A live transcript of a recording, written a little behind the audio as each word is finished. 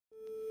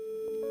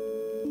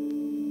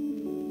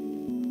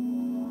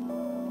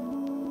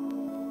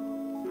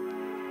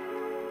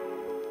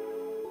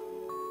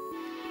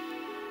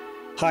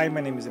Hi,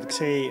 my name is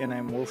Alexey and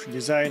I'm a motion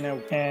designer,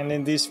 and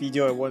in this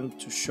video I want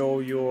to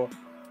show you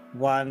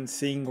one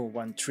thing or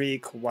one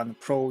trick, one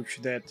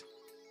approach that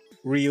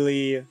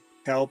really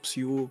helps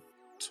you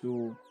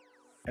to,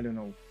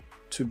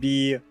 to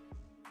be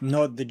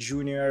not the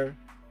junior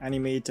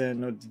animator,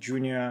 not the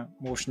junior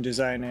motion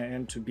designer,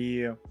 and to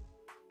be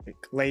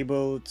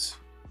labeled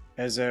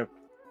as a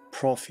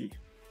profi.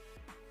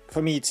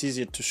 For me it's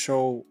easier to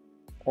show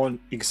on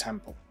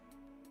example.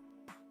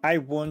 I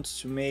want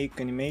to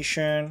make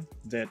animation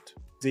that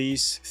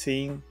this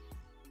thing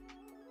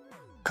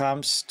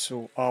comes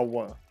to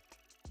our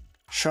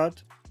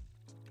shot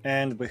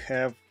and we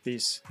have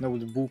this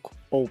notebook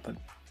open.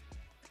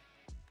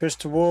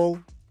 First of all,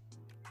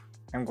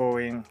 I'm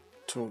going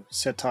to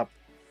set up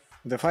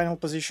the final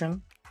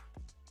position.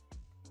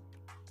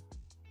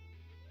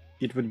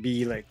 It would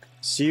be like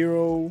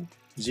 0,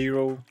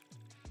 0,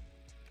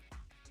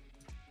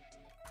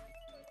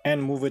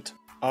 and move it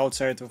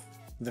outside of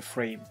the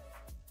frame.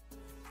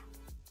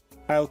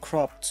 I'll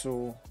crop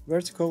to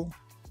vertical,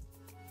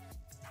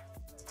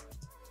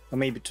 or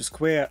maybe to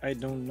square, I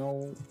don't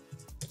know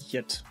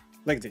yet,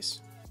 like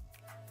this.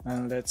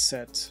 And let's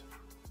set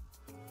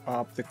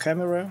up the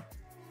camera,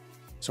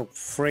 so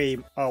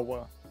frame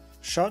our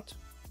shot,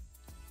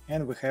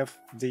 and we have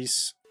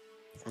this,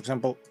 for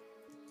example,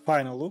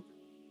 final loop.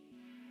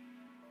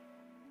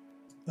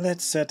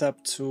 Let's set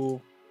up to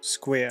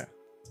square.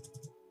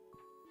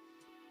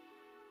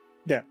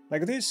 Yeah,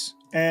 like this,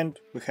 and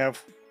we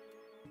have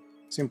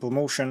simple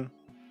motion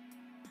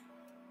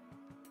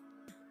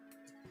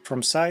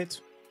from side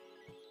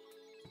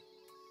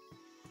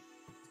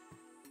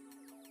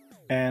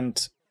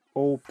and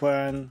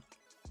open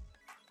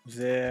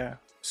the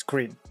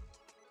screen.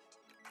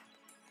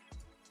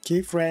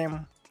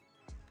 Keyframe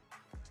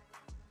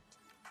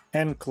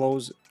and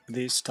close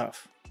this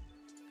stuff.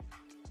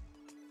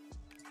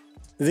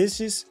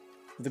 This is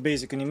the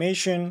basic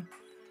animation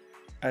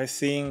I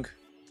think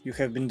you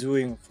have been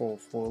doing for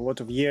a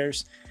lot of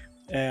years.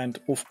 And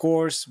of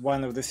course,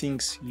 one of the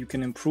things you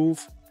can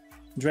improve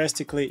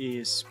drastically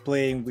is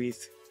playing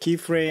with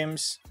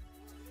keyframes,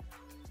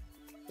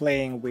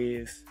 playing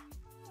with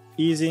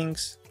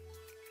easings.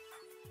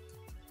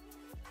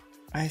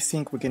 I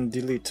think we can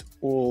delete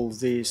all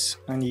these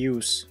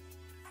unused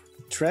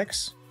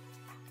tracks.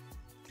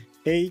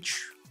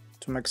 H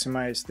to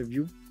maximize the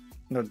view,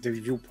 not the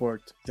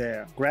viewport,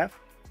 the graph.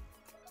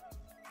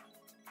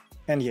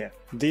 And yeah,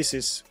 this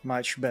is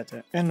much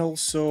better. And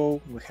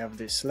also we have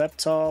this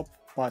laptop,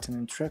 button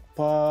and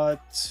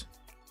trackpad,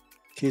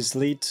 keys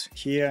lead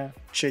here,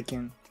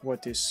 checking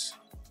what is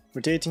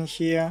rotating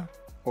here.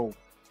 Oh,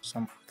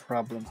 some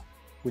problem.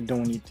 We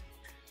don't need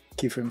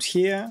keyframes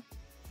here.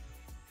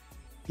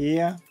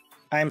 Here,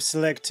 I'm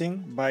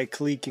selecting by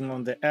clicking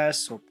on the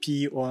S or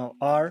P or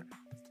R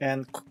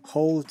and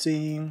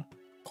holding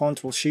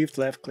Ctrl Shift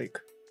left click.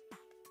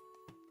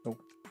 So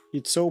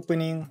it's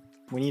opening.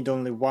 We need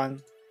only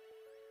one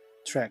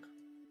track,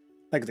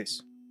 like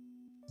this.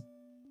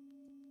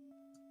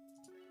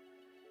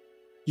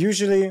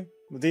 Usually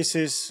this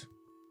is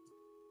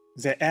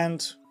the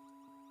end,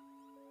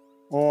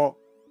 or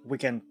we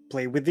can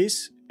play with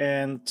this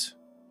and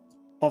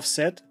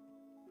offset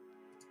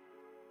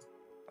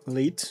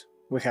lead.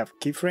 We have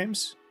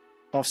keyframes,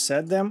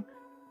 offset them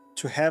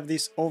to have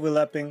this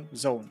overlapping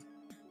zone.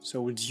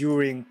 So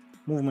during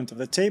movement of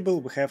the table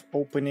we have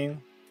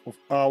opening of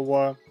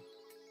our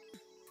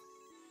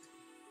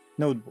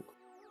notebook.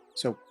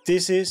 So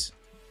this is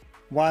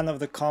one of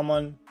the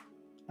common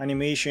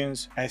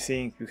animations I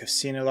think you have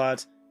seen a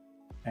lot,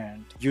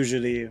 and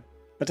usually,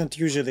 but not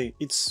usually,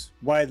 it's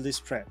widely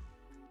spread.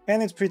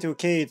 And it's pretty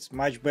okay, it's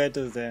much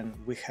better than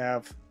we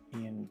have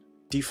in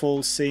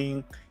default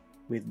scene,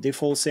 with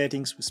default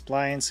settings, with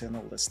splines and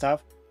all that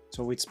stuff.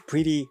 So it's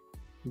pretty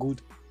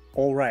good,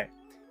 alright.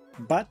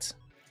 But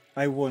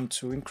I want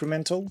to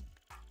incremental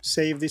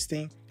save this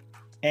thing,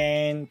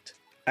 and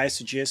I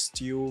suggest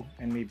you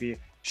and maybe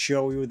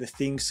show you the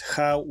things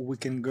how we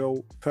can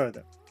go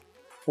further.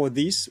 For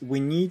this we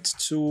need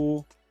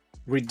to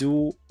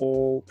redo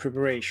all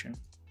preparation.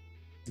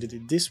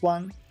 Delete this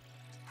one,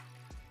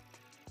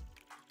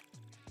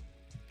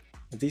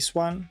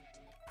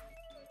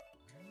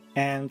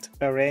 and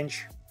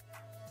arrange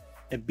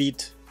a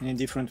bit in a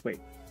different way.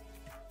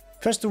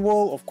 First of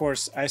all, of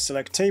course, I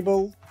select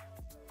table,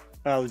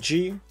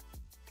 LG,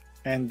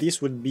 and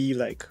this would be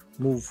like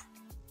move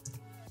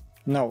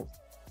null.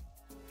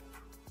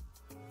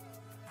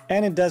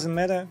 And it doesn't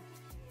matter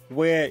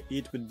where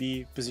it would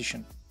be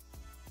positioned.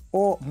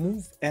 Or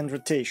move and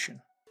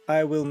rotation.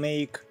 I will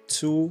make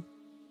two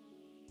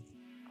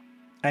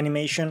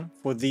animation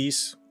for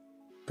this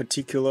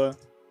particular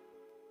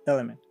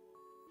element.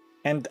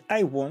 And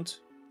I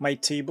want my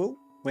table,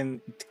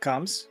 when it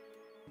comes,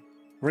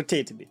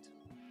 rotate a bit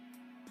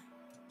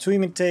to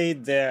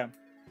imitate the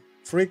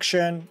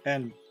friction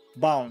and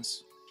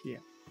bounce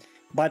here.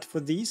 But for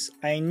this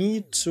I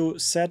need to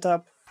set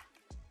up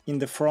in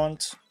the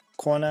front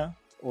corner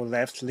or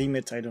left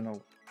limit, I don't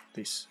know,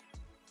 this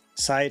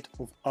side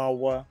of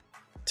our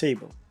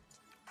table.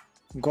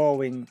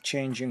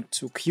 changing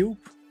to cube,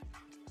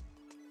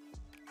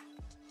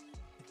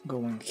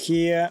 going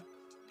here,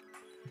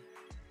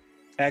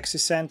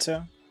 axis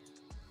center,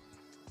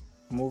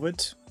 move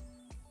it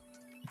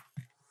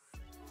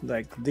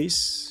like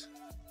this.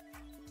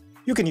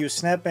 You can use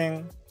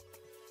snapping.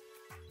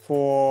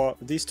 For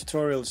this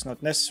tutorial, it's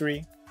not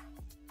necessary.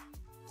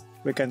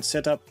 We can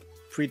set up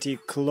pretty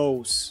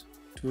close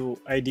to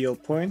ideal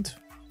point.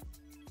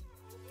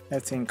 I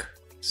think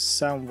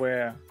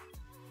somewhere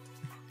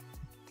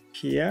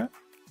here.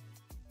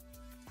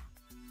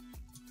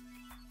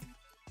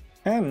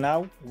 And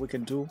now we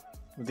can do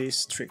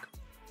this trick.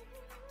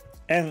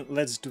 And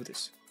let's do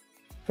this.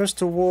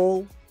 First of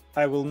all,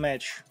 I will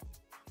match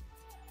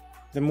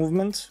the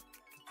movement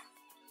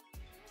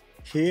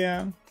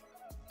here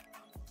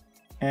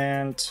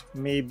and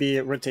maybe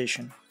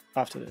rotation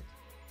after that.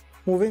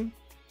 Moving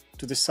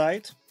to the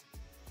side,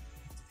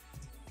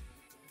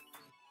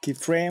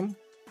 keyframe,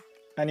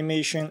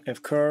 animation,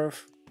 F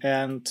curve,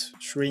 and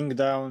shrink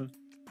down,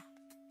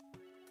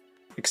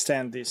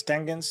 extend these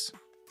tangents,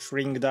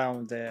 shrink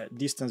down the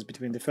distance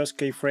between the first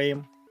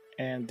keyframe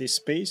and this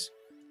space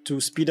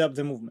to speed up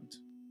the movement.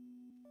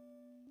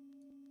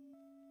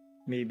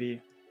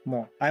 Maybe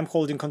more. I'm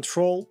holding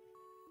Control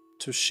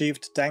to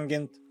shift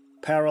tangent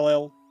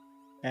parallel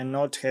and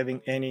not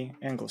having any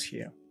angles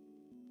here.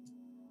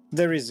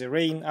 There is a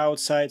rain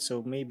outside,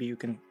 so maybe you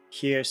can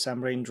hear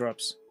some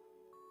raindrops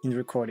in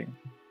recording.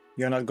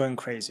 You're not going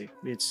crazy,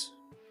 it's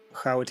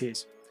how it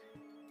is.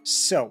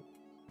 So,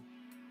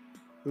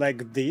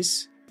 like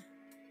this,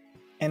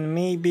 and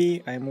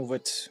maybe I move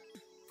it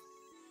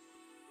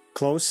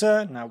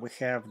closer. Now we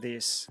have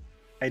this,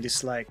 I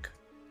dislike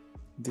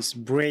this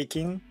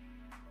breaking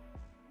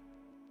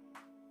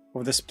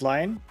of the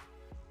spline,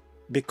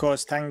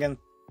 because tangent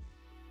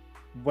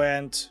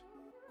went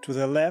to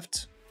the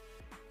left,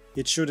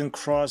 it shouldn't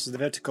cross the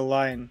vertical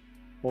line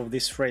of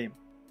this frame.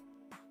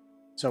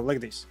 So like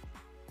this.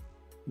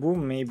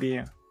 Boom, maybe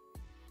a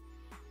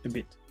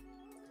bit.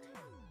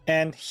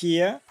 And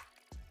here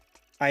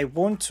I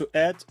want to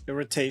add a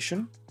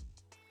rotation.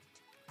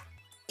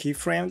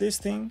 Keyframe this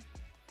thing.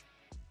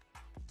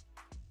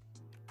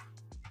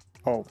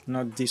 Oh,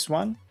 not this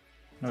one,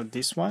 not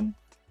this one,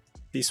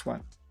 this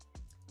one.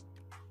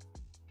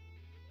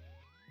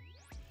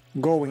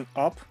 Going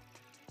up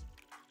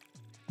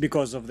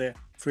because of the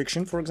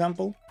friction, for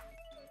example,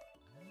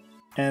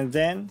 and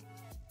then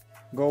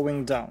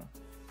going down.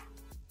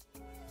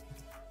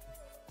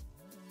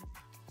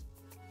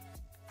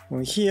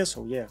 Going here,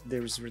 so yeah,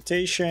 there is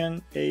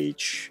rotation,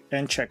 H,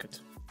 and check it.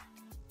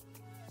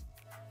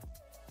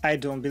 I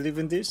don't believe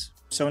in this,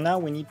 so now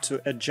we need to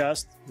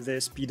adjust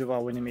the speed of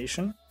our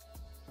animation.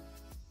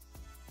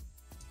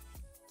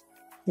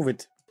 Move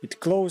it a bit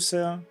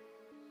closer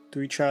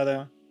to each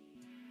other,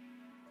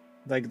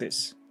 like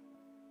this.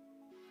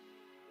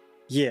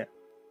 Yeah,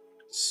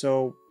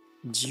 so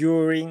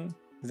during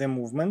the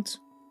movement,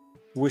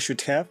 we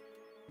should have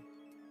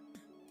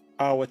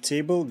our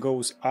table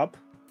goes up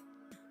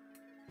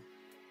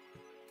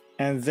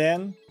and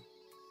then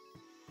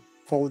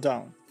fall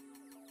down.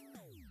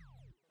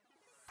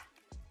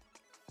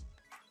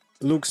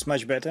 Looks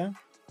much better.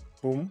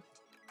 Boom.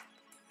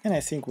 And I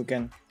think we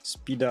can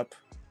speed up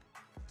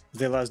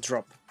the last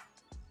drop.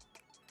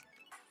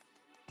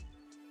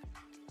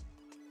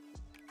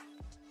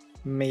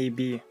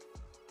 Maybe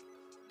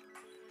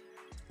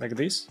like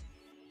this.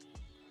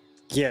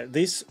 Yeah,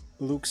 this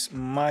looks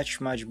much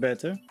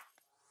better.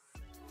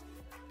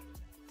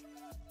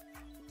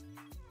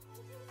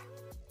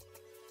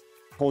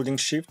 Holding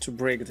shift to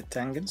break the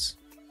tangents.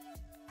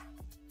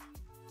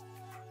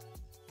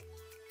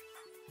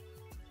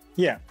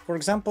 Yeah, for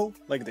example,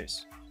 like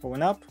this.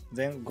 Going up,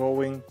 then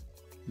going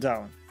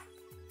down.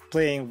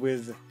 Playing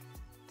with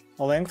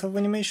a length of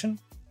animation.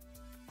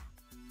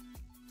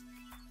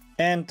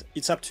 And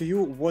it's up to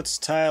you what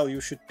style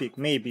you should pick.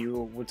 Maybe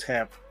you would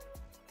have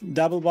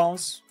double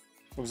bounce,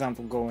 for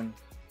example, going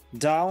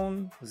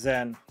down,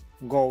 then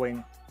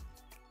going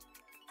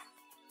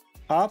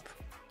up,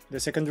 the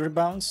secondary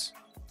bounce,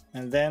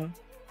 and then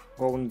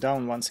going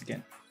down once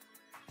again.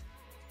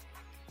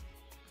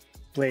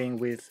 Playing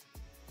with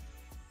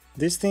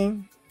this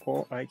thing,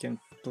 or I can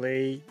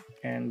play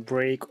and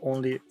break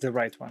only the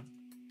right one.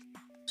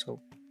 So,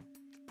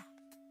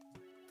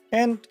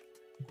 and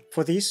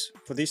for this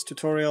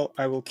tutorial,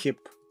 I will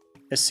keep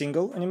a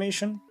single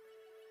animation.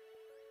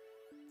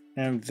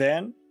 And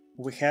then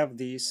we have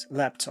this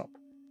laptop.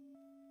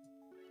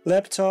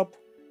 Laptop,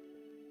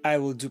 I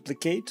will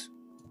duplicate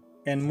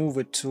and move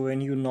it to a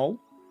new null.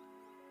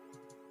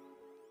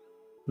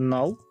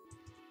 Null.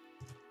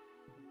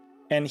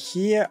 And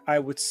here I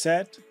would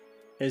set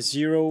a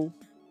 0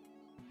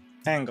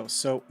 angle.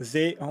 So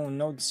they are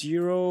not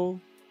 0,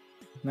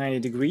 90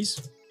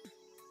 degrees.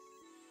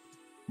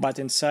 But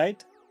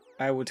inside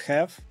I would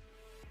have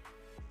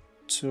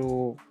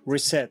to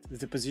reset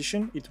the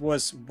position. It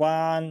was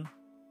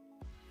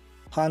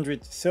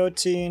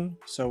 113,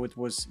 so it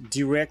was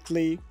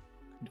directly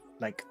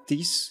like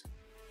this.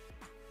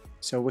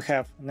 So we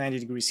have 90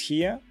 degrees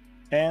here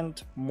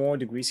and more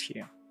degrees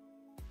here.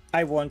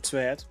 I want to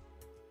add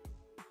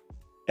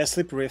a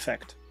slippery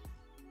effect.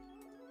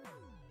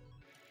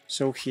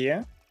 So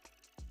here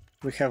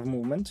we have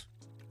movement.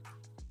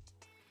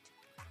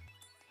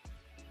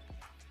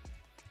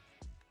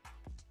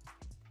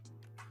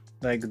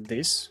 Like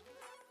this.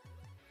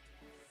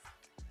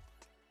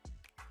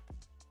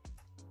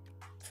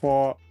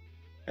 For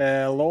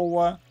a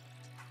lower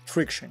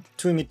friction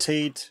to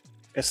imitate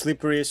a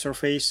slippery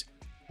surface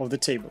of the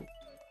table.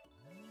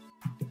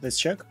 Let's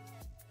check.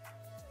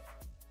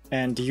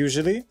 And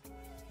usually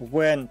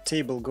when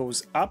table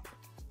goes up,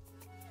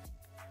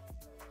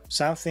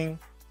 something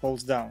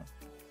falls down.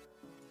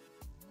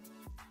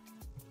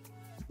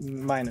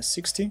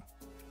 -60.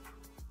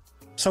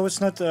 So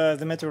it's not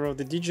the matter of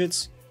the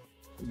digits,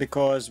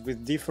 because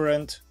with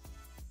different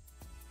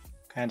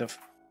kind of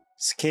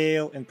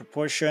scale and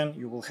proportion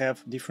you will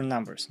have different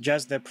numbers,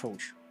 just the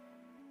approach.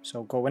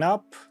 So going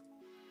up,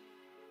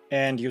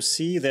 and you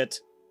see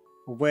that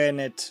when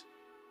it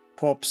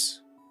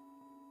pops,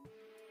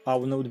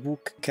 our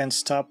notebook can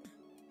stop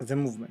the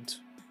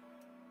movement.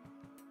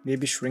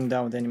 Maybe shrink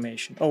down the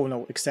animation. Oh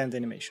no, extend the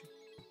animation.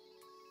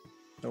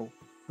 So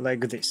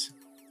like this.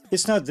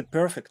 It's not the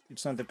perfect,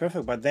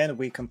 but then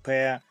we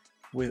compare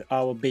with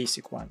our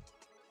basic one.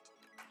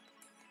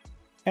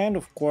 And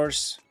of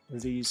course,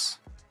 this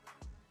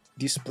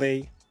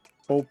display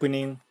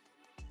opening,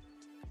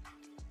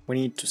 we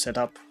need to set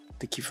up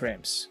the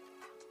keyframes.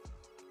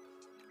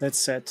 Let's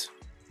set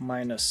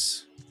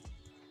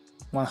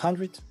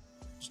 -100,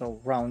 so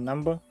round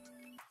number,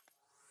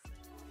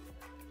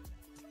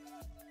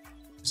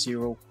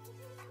 0.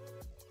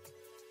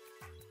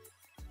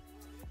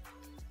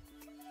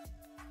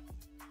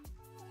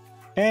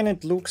 And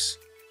it looks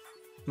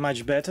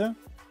much better.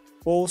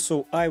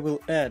 Also, I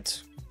will add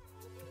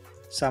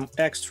some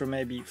extra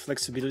maybe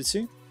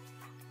flexibility.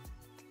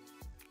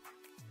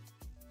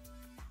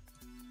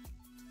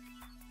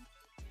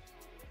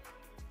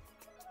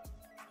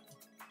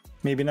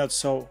 Maybe not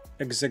so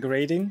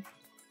exaggerating.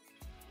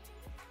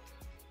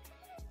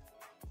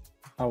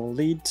 I will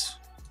lead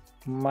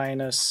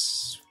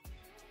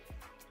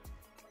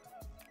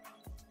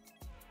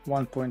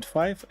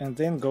 -1.5 and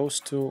then goes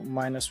to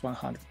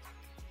 -100.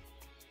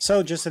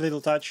 So just a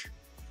little touch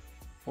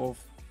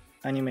of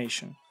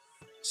animation.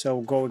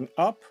 So going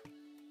up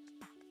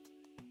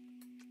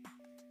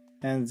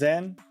and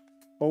then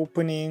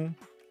opening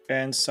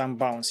and some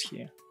bounce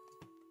here.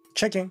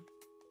 Checking.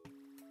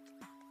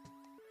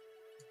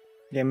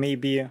 Yeah,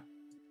 maybe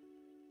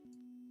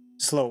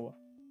slower.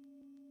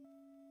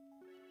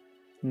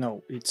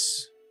 No,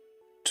 it's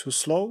too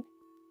slow.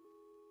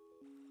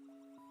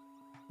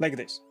 Like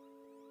this.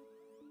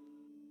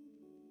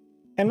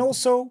 And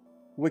also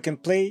we can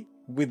play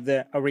with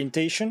the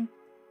orientation.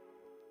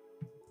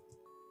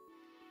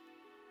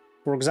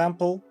 For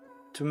example,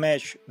 to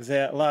match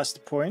the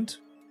last point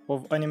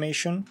of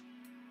animation,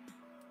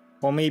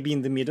 or maybe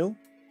in the middle,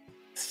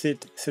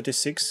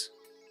 36,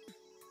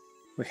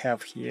 we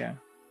have here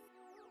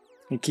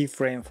a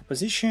keyframe for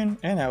position,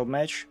 and I'll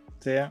match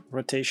the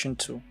rotation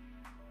too.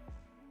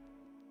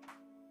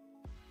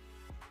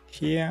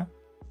 Here,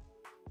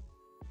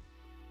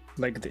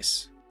 like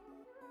this.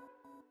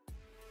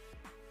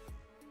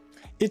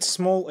 It's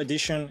small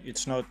addition,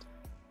 it's not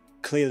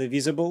clearly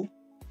visible,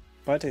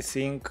 but I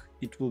think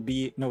it will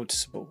be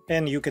noticeable.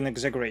 And you can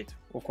exaggerate,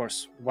 of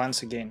course,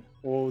 once again,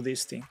 all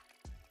this thing.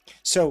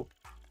 So,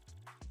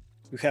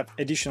 you have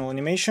additional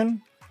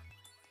animation.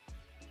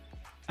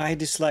 I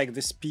dislike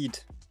the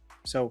speed,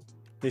 so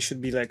they should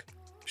be like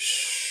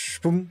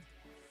boom,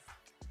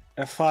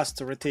 a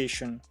faster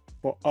rotation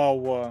for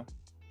our,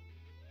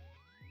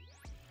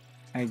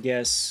 I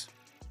guess,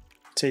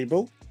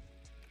 table.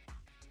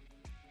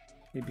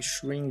 Maybe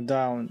shrink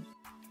down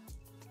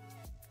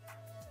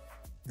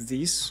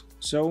this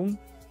zone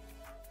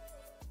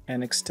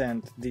and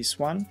extend this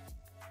one.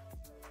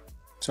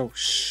 So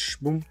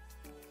boom.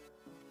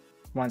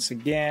 Once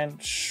again,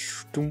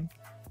 boom.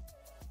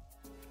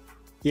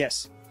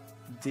 Yes,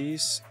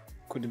 this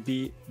could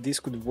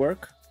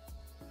work.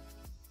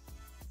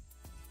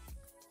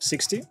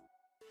 60.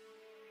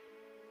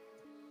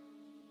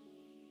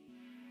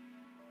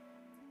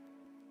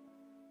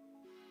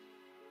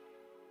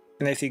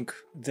 And I think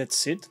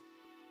that's it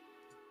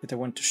that I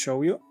want to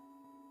show you.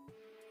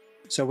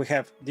 So we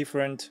have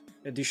different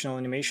additional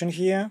animation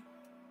here.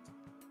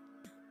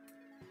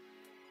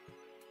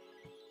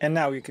 And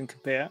now you can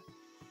compare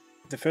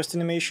the first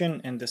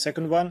animation and the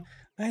second one.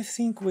 I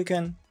think we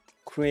can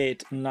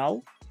create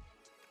null,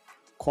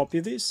 copy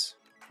this,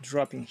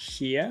 dropping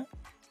here,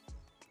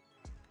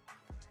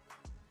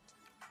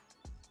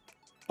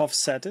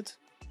 offset it,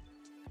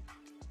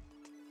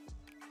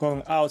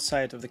 going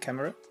outside of the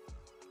camera.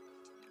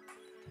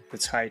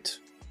 Let's hide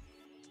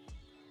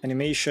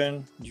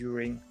animation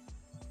during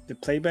the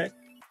playback.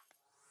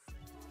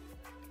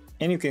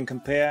 And you can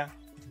compare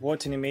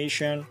what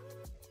animation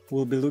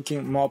will be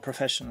looking more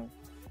professional.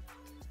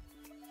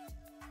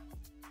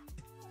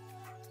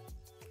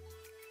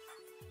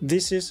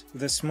 This is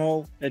the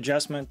small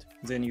adjustment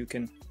that you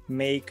can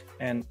make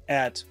and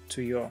add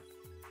to your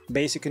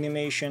basic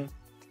animation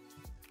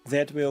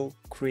That will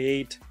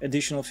create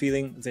additional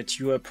feeling that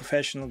you are a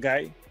professional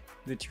guy,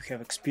 that you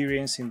have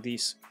experience in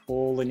these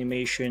all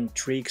animation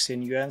tricks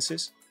and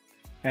nuances,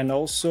 and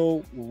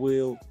also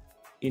will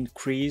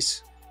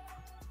increase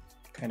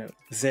kind of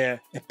the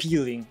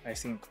appealing, I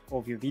think,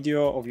 of your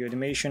video, of your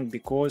animation,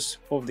 because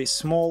of these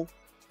small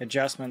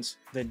adjustments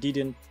that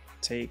didn't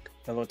take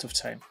a lot of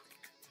time.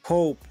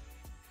 Hope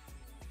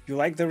you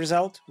like the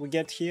result we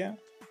get here.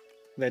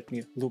 Let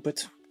me loop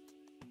it.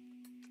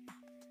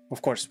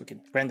 Of course, we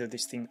can render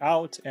this thing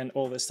out and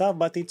all the stuff,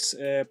 but it's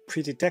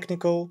pretty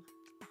technical,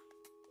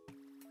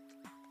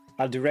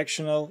 a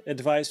directional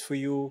advice for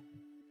you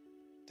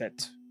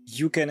that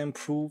you can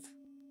improve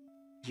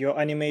your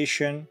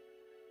animation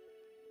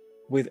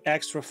with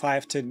extra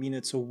 5-10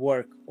 minutes of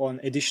work on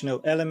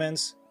additional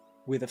elements,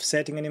 with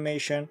offsetting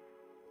animation,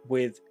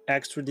 with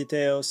extra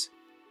details.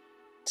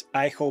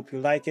 I hope you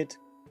like it.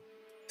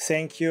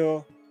 Thank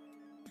you.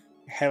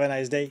 Have a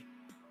nice day.